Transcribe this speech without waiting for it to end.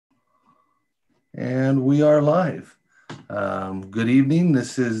And we are live. Good evening.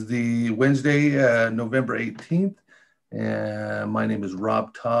 This is the Wednesday, November 18th. And my name is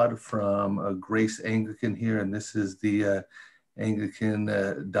Rob Todd from Grace Anglican here. And this is the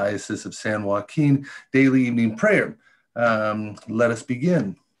Anglican Diocese of San Joaquin Daily Evening Prayer. Let us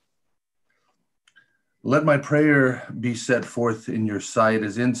begin. Let my prayer be set forth in your sight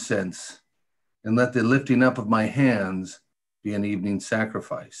as incense, and let the lifting up of my hands be an evening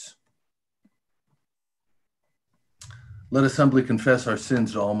sacrifice. Let us humbly confess our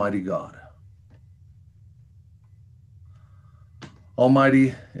sins to Almighty God.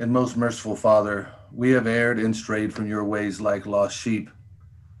 Almighty and most merciful Father, we have erred and strayed from your ways like lost sheep.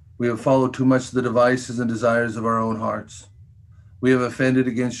 We have followed too much the devices and desires of our own hearts. We have offended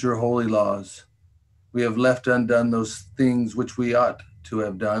against your holy laws. We have left undone those things which we ought to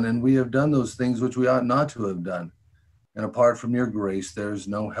have done, and we have done those things which we ought not to have done. And apart from your grace, there is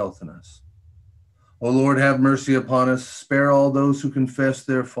no health in us. O Lord, have mercy upon us. Spare all those who confess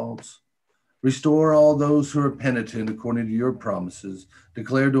their faults. Restore all those who are penitent according to your promises,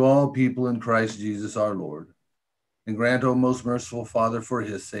 declared to all people in Christ Jesus our Lord. And grant, O most merciful Father, for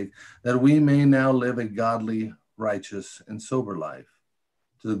his sake, that we may now live a godly, righteous, and sober life.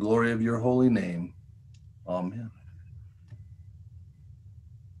 To the glory of your holy name. Amen.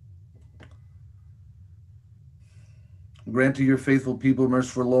 Grant to your faithful people,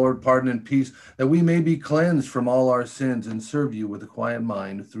 merciful Lord, pardon and peace, that we may be cleansed from all our sins and serve you with a quiet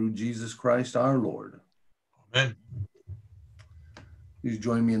mind through Jesus Christ our Lord. Amen. Please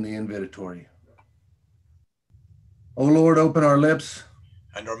join me in the invitatory. O Lord, open our lips,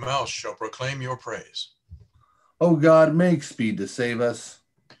 and our mouths shall proclaim your praise. O God, make speed to save us.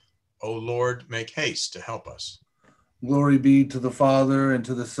 O Lord, make haste to help us. Glory be to the Father, and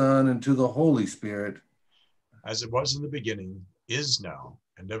to the Son, and to the Holy Spirit. As it was in the beginning, is now,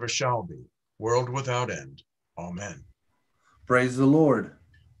 and ever shall be, world without end. Amen. Praise the Lord.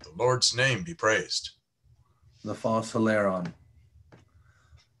 The Lord's name be praised. The Fos Hilaron.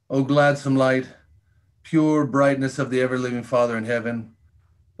 O gladsome light, pure brightness of the ever-living Father in heaven,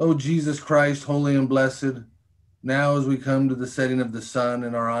 O Jesus Christ, holy and blessed, now as we come to the setting of the sun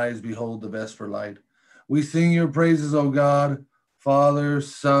and our eyes behold the vesper light, we sing your praises, O God, Father,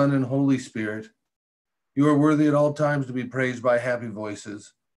 Son, and Holy Spirit. You are worthy at all times to be praised by happy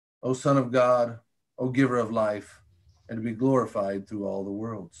voices, O Son of God, O Giver of life, and to be glorified through all the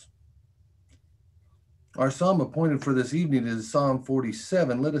worlds. Our psalm appointed for this evening is Psalm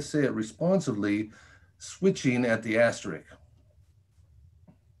 47. Let us say it responsively, switching at the asterisk.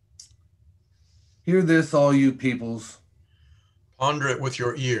 Hear this, all you peoples. Ponder it with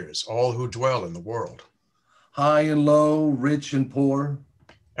your ears, all who dwell in the world. High and low, rich and poor.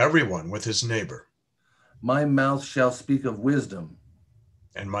 Everyone with his neighbor. My mouth shall speak of wisdom,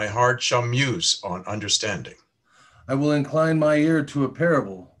 and my heart shall muse on understanding. I will incline my ear to a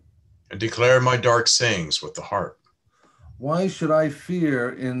parable, and declare my dark sayings with the harp. Why should I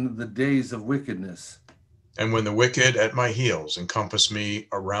fear in the days of wickedness? And when the wicked at my heels encompass me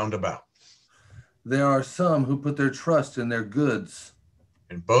around about. There are some who put their trust in their goods,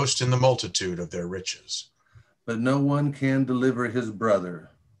 and boast in the multitude of their riches. But no one can deliver his brother,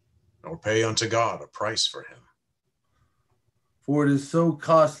 nor pay unto God a price for him. For it is so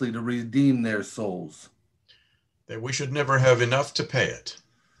costly to redeem their souls, that we should never have enough to pay it,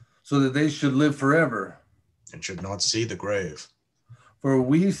 so that they should live forever, and should not see the grave. For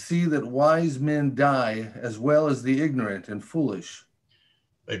we see that wise men die as well as the ignorant and foolish.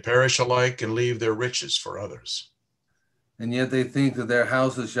 They perish alike and leave their riches for others. And yet they think that their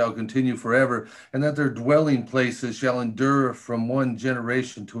houses shall continue forever, and that their dwelling places shall endure from one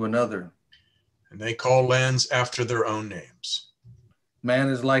generation to another. And they call lands after their own names. Man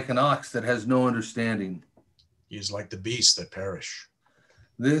is like an ox that has no understanding. He is like the beasts that perish.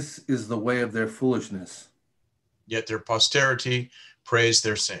 This is the way of their foolishness. Yet their posterity praise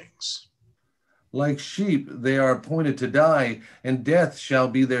their sayings. Like sheep they are appointed to die, and death shall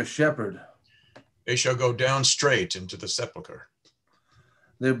be their shepherd. They shall go down straight into the sepulchre.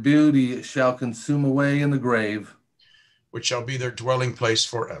 Their beauty shall consume away in the grave, which shall be their dwelling place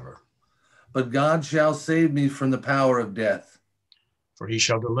forever. But God shall save me from the power of death. For he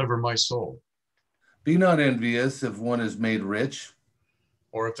shall deliver my soul. Be not envious if one is made rich,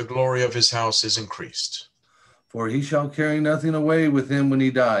 or if the glory of his house is increased. For he shall carry nothing away with him when he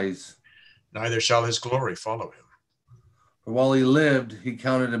dies. Neither shall his glory follow him. For while he lived, he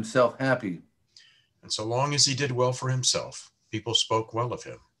counted himself happy. And so long as he did well for himself, people spoke well of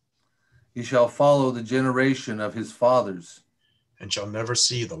him. He shall follow the generation of his fathers, and shall never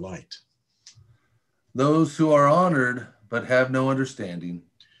see the light. Those who are honored, but have no understanding,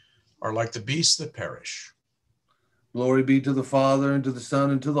 are like the beasts that perish. Glory be to the Father, and to the Son,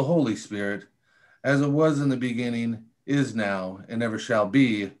 and to the Holy Spirit, as it was in the beginning, is now, and ever shall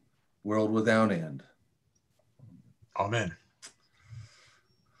be, world without end. Amen.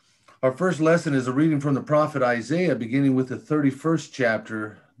 Our first lesson is a reading from the prophet Isaiah, beginning with the 31st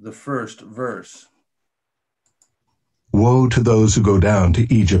chapter, the first verse. Woe to those who go down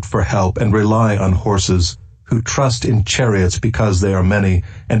to Egypt for help and rely on horses, who trust in chariots because they are many,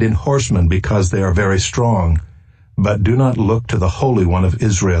 and in horsemen because they are very strong, but do not look to the Holy One of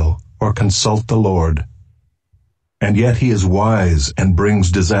Israel, or consult the Lord. And yet he is wise and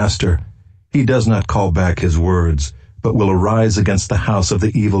brings disaster. He does not call back his words, but will arise against the house of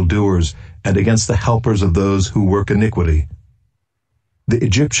the evildoers, and against the helpers of those who work iniquity. The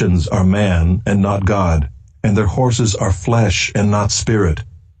Egyptians are man and not God, and their horses are flesh and not spirit.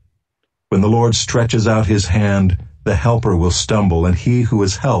 When the Lord stretches out his hand, the helper will stumble, and he who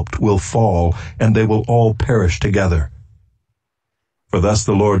is helped will fall, and they will all perish together. For thus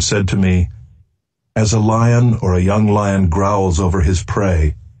the Lord said to me, as a lion or a young lion growls over his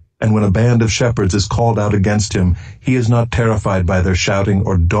prey, and when a band of shepherds is called out against him, he is not terrified by their shouting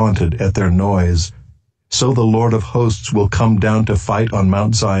or daunted at their noise. So the Lord of hosts will come down to fight on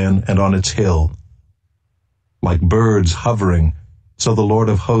Mount Zion and on its hill. Like birds hovering, so the Lord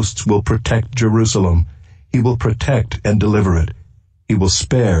of hosts will protect Jerusalem. He will protect and deliver it. He will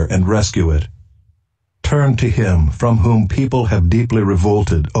spare and rescue it. Turn to him from whom people have deeply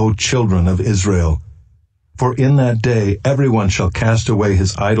revolted, O children of Israel. For in that day everyone shall cast away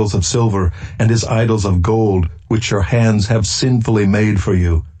his idols of silver and his idols of gold, which your hands have sinfully made for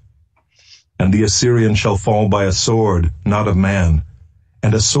you. And the Assyrian shall fall by a sword, not of man,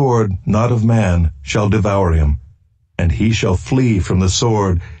 and a sword, not of man, shall devour him. And he shall flee from the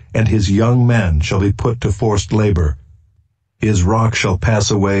sword, and his young men shall be put to forced labor. His rock shall pass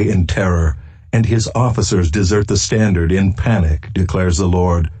away in terror, and his officers desert the standard in panic, declares the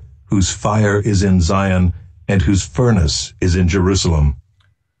Lord, whose fire is in Zion, and whose furnace is in Jerusalem.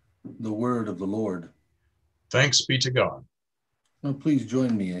 The word of the Lord. Thanks be to God. Now please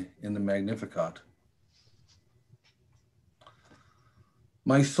join me in the Magnificat.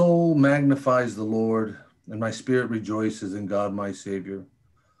 My soul magnifies the Lord, and my spirit rejoices in God my Savior,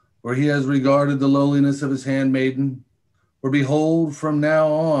 for he has regarded the lowliness of his handmaiden. For behold, from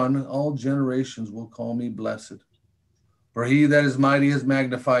now on all generations will call me blessed. For he that is mighty has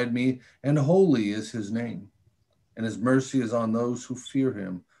magnified me, and holy is his name, and his mercy is on those who fear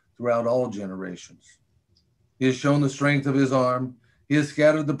him throughout all generations. He has shown the strength of his arm. He has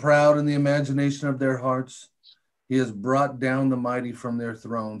scattered the proud in the imagination of their hearts. He has brought down the mighty from their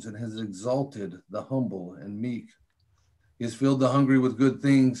thrones, and has exalted the humble and meek. He has filled the hungry with good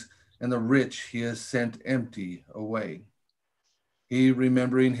things, and the rich he has sent empty away. He,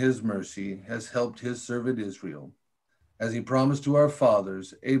 remembering his mercy, has helped his servant Israel, as he promised to our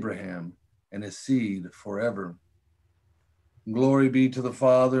fathers, Abraham, and his seed forever. Glory be to the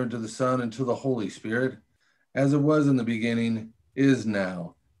Father, and to the Son, and to the Holy Spirit, as it was in the beginning, is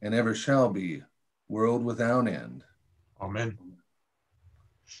now, and ever shall be, world without end. Amen.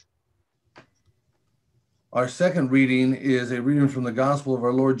 Our second reading is a reading from the Gospel of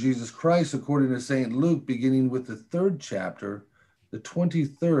our Lord Jesus Christ according to St. Luke, beginning with the 3rd chapter, the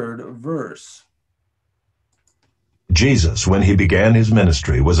 23rd verse. Jesus, when he began his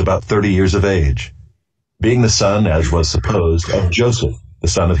ministry, was about 30 years of age, being the son, as was supposed, of Joseph, the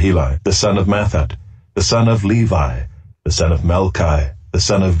son of Heli, the son of Matthat, the son of Levi, the son of Melchi, the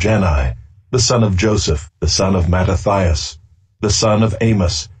son of Jani, the son of Joseph, the son of Mattathias, the son of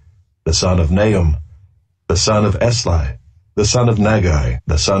Amos, the son of Nahum, the son of Esli, the son of Nagai,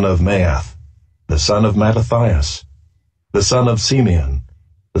 the son of Maath, the son of Mattathias, the son of Simeon,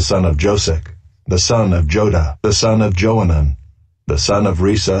 the son of Josech, the son of Joda, the son of Joanan, the son of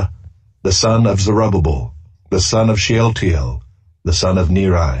Risa, the son of Zerubbabel, the son of Shealtiel, the son of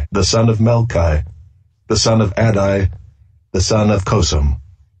Neri, the son of Melchi, the son of Adai, the son of Kosam,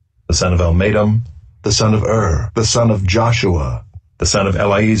 the son of Elmadam, the son of the son of Joshua, the son of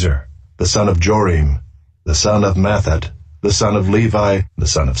Eliezer, the son of Jorim, the son of Matthat, the son of Levi, the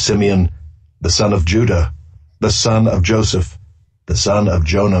son of Simeon, the son of Judah, the son of Joseph, the son of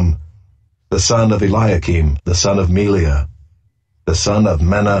Jonam, the son of Eliakim, the son of Meliah, the son of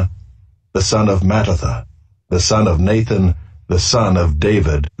Menah, the son of Mattatha, the son of Nathan, the son of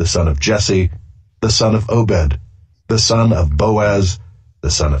David, the son of Jesse, the son of Obed, the son of Boaz, the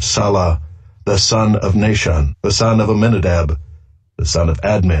son of Salah, the son of Nashon, the son of Amminadab, the son of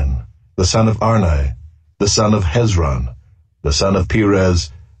Admin, the son of Arni, the son of Hezron, the son of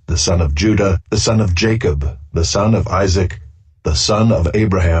Perez, the son of Judah, the son of Jacob, the son of Isaac, the son of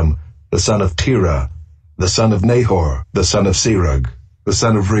Abraham, the son of Terah, the son of Nahor, the son of Serug, the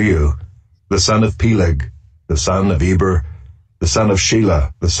son of Reu, the son of Peleg, the son of Eber, the son of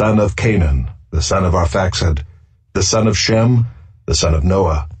Shelah, the son of Canaan, the son of Arphaxad, the son of Shem, the son of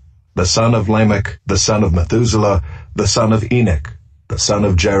Noah, the son of Lamech, the son of Methuselah, the son of Enoch, the son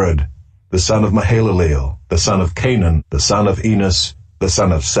of Jared, the son of Mahalaleel, the son of Canaan, the son of Enos, the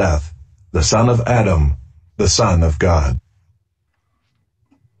son of Seth, the son of Adam, the son of God.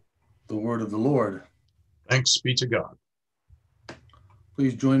 The word of the Lord. Thanks be to God.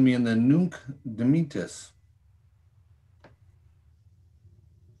 Please join me in the Nunc Dimittis.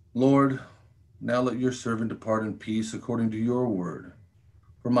 Lord, now let your servant depart in peace according to your word.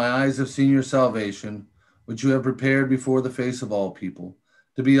 For my eyes have seen your salvation, which you have prepared before the face of all people,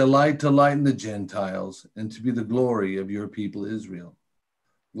 to be a light to lighten the Gentiles, and to be the glory of your people Israel.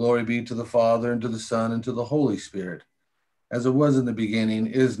 Glory be to the Father, and to the Son, and to the Holy Spirit, as it was in the beginning,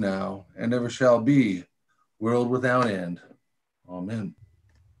 is now, and ever shall be, world without end. Amen.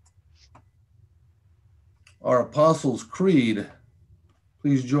 Our Apostles' Creed.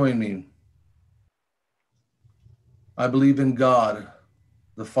 Please join me. I believe in God,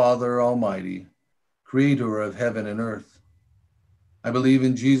 the Father Almighty, creator of heaven and earth. I believe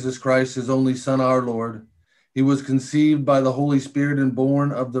in Jesus Christ, his only Son, our Lord. He was conceived by the Holy Spirit and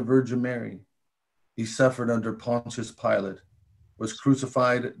born of the Virgin Mary. He suffered under Pontius Pilate, was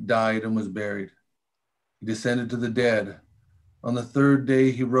crucified, died, and was buried. He descended to the dead. On the third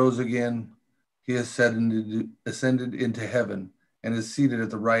day he rose again. He ascended into heaven and is seated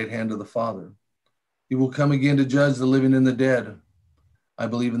at the right hand of the Father. He will come again to judge the living and the dead. I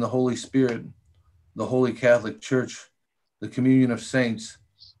believe in the Holy Spirit, the Holy Catholic Church, the communion of saints,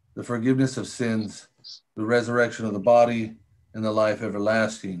 the forgiveness of sins, the resurrection of the body, and the life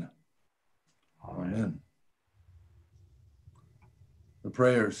everlasting. Amen. The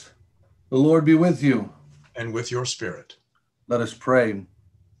prayers. The Lord be with you. And with your spirit. Let us pray.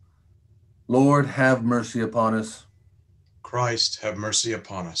 Lord, have mercy upon us. Christ, have mercy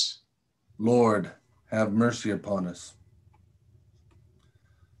upon us. Lord, have mercy upon us.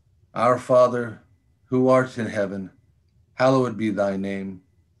 Our Father, who art in heaven, hallowed be thy name.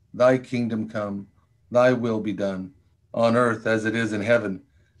 Thy kingdom come, thy will be done, on earth as it is in heaven.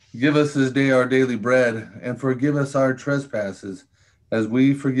 Give us this day our daily bread, and forgive us our trespasses, as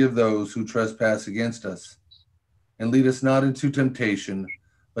we forgive those who trespass against us. And lead us not into temptation,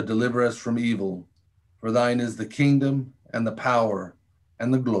 but deliver us from evil. For thine is the kingdom, and the power,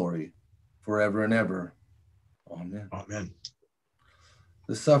 and the glory, forever and ever. Amen. Amen.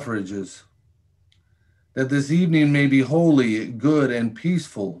 The suffrages. That this evening may be holy, good, and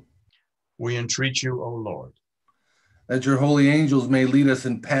peaceful. We entreat you, O Lord. That your holy angels may lead us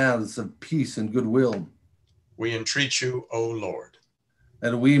in paths of peace and goodwill. We entreat you, O Lord.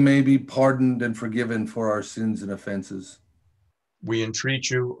 That we may be pardoned and forgiven for our sins and offenses. We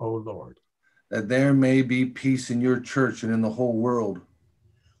entreat you, O Lord. That there may be peace in your church and in the whole world.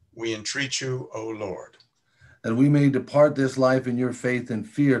 We entreat you, O Lord. That we may depart this life in your faith and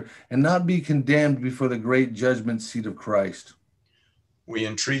fear, and not be condemned before the great judgment seat of Christ. We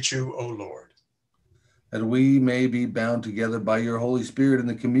entreat you, O Lord. That we may be bound together by your Holy Spirit in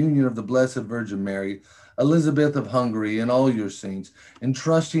the communion of the Blessed Virgin Mary, Elizabeth of Hungary, and all your saints,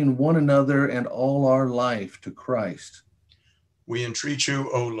 entrusting one another and all our life to Christ. We entreat you,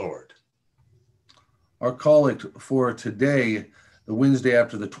 O Lord. Our collect for today, the Wednesday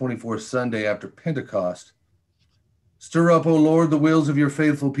after the 24th Sunday after Pentecost. Stir up, O Lord, the wills of your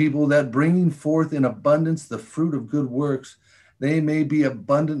faithful people, that bringing forth in abundance the fruit of good works, they may be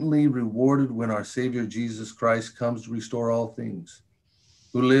abundantly rewarded when our Savior Jesus Christ comes to restore all things,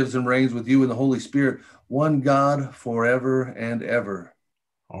 who lives and reigns with you in the Holy Spirit, one God, forever and ever.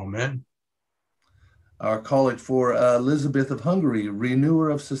 Amen. Our collect for Elizabeth of Hungary,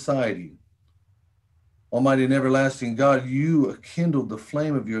 renewer of society. Almighty and everlasting God, you kindled the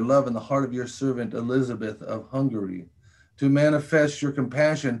flame of your love in the heart of your servant Elizabeth of Hungary, to manifest your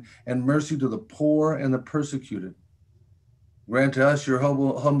compassion and mercy to the poor and the persecuted. Grant to us, your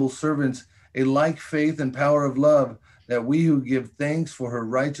humble servants, a like faith and power of love, that we who give thanks for her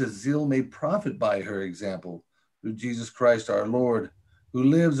righteous zeal may profit by her example, through Jesus Christ our Lord, who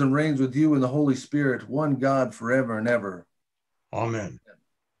lives and reigns with you in the Holy Spirit, one God, forever and ever. Amen.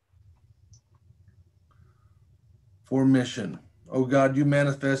 For mission. O God, you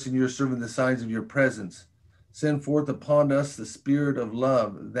manifest in your servant the signs of your presence. Send forth upon us the spirit of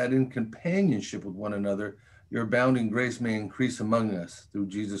love, that in companionship with one another, your abounding grace may increase among us, through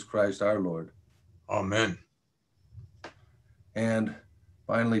Jesus Christ our Lord. Amen. And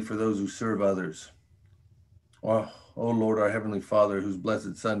finally, for those who serve others. O O Lord, our Heavenly Father, whose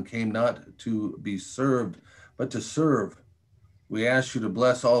blessed Son came not to be served, but to serve. We ask you to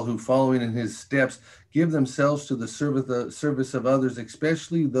bless all who, following in his steps, give themselves to the service of others,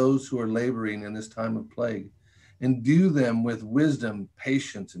 especially those who are laboring in this time of plague. Endue them with wisdom,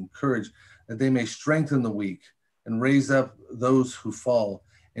 patience, and courage, that they may strengthen the weak and raise up those who fall,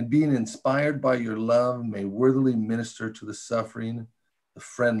 and being inspired by your love, may worthily minister to the suffering, the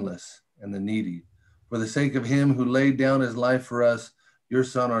friendless, and the needy, for the sake of him who laid down his life for us, your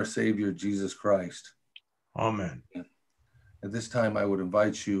Son, our Savior, Jesus Christ. Amen. At this time, I would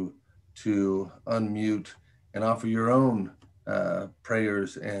invite you to unmute and offer your own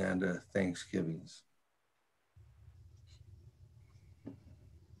prayers and thanksgivings.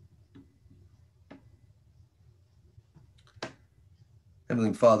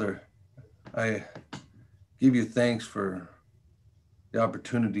 Heavenly Father, I give you thanks for the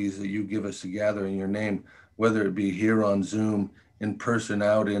opportunities that you give us to gather in your name, whether it be here on Zoom, in person,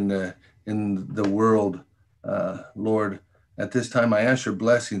 out in the world. Lord, at this time, I ask your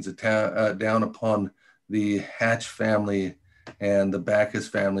blessings down upon the Hatch family and the Backus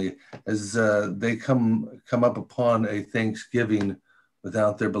family as they come up upon a Thanksgiving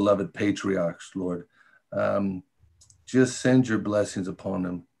without their beloved patriarchs, Lord. Just send your blessings upon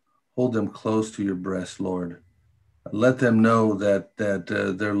them. Hold them close to your breast, Lord. Let them know that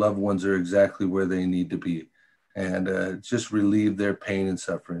their loved ones are exactly where they need to be, and just relieve their pain and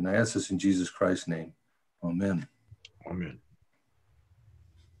suffering. I ask this in Jesus Christ's name. Amen. Amen.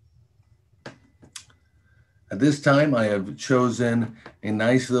 At this time, I have chosen a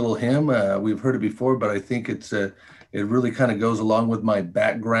nice little hymn. We've heard it before, but I think it really kind of goes along with my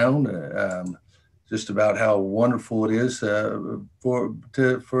background, just about how wonderful it is to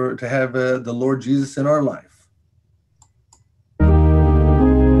have the Lord Jesus in our life.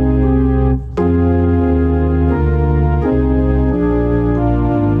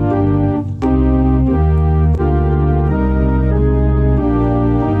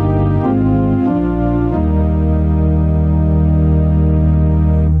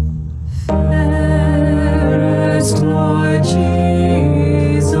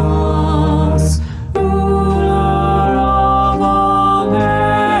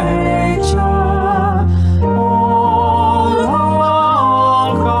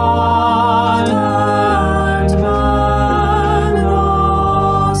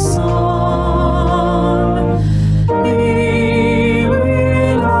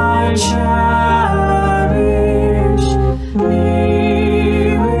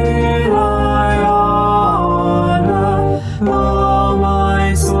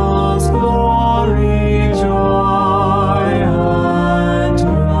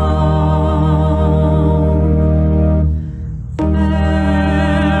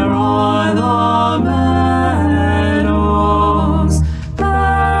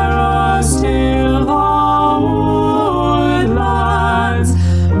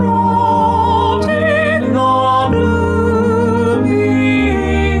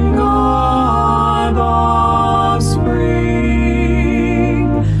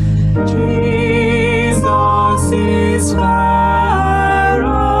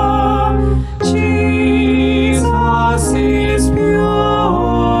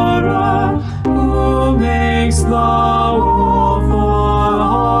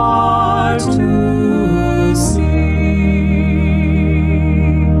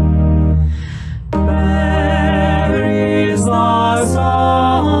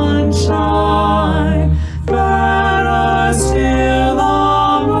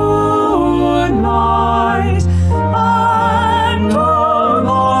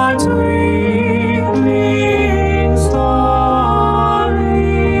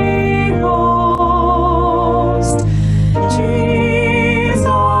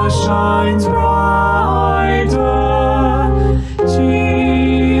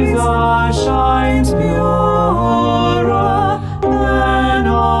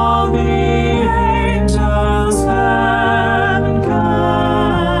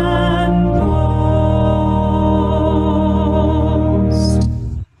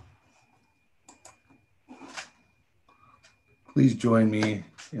 Please join me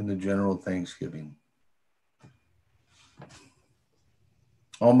in the general thanksgiving.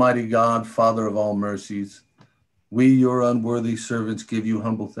 Almighty God, Father of all mercies, we, your unworthy servants, give you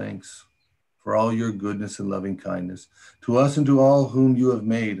humble thanks for all your goodness and loving kindness to us and to all whom you have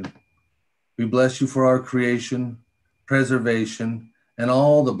made. We bless you for our creation, preservation, and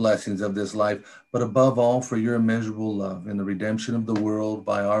all the blessings of this life, but above all for your immeasurable love and the redemption of the world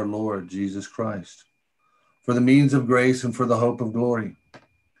by our Lord Jesus Christ, for the means of grace and for the hope of glory.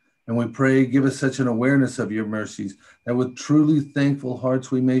 And we pray, give us such an awareness of your mercies that with truly thankful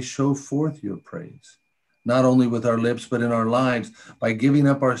hearts we may show forth your praise, not only with our lips, but in our lives, by giving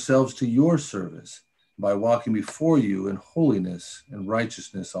up ourselves to your service, by walking before you in holiness and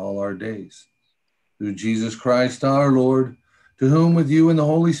righteousness all our days. Through Jesus Christ our Lord, to whom with you and the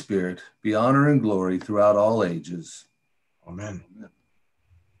Holy Spirit be honor and glory throughout all ages. Amen.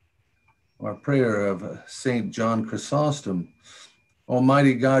 Our prayer of St. John Chrysostom.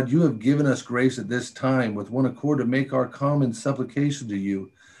 Almighty God, you have given us grace at this time with one accord to make our common supplication to you.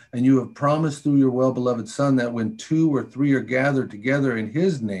 And you have promised through your well-beloved Son that when 2 or 3 are gathered together in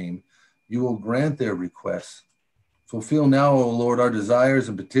his name, you will grant their requests. Fulfill now, O Lord, our desires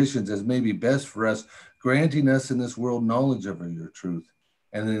and petitions as may be best for us, granting us in this world knowledge of your truth,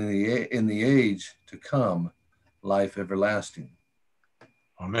 and in the age to come, life everlasting.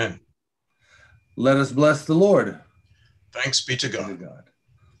 Amen. Let us bless the Lord. Thanks be to God.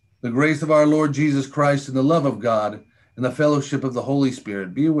 The grace of our Lord Jesus Christ and the love of God and the fellowship of the Holy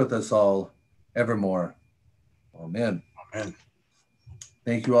Spirit be with us all evermore. Amen. Amen.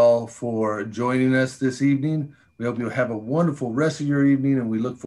 Thank you all for joining us this evening. We hope you have a wonderful rest of your evening, and we look forward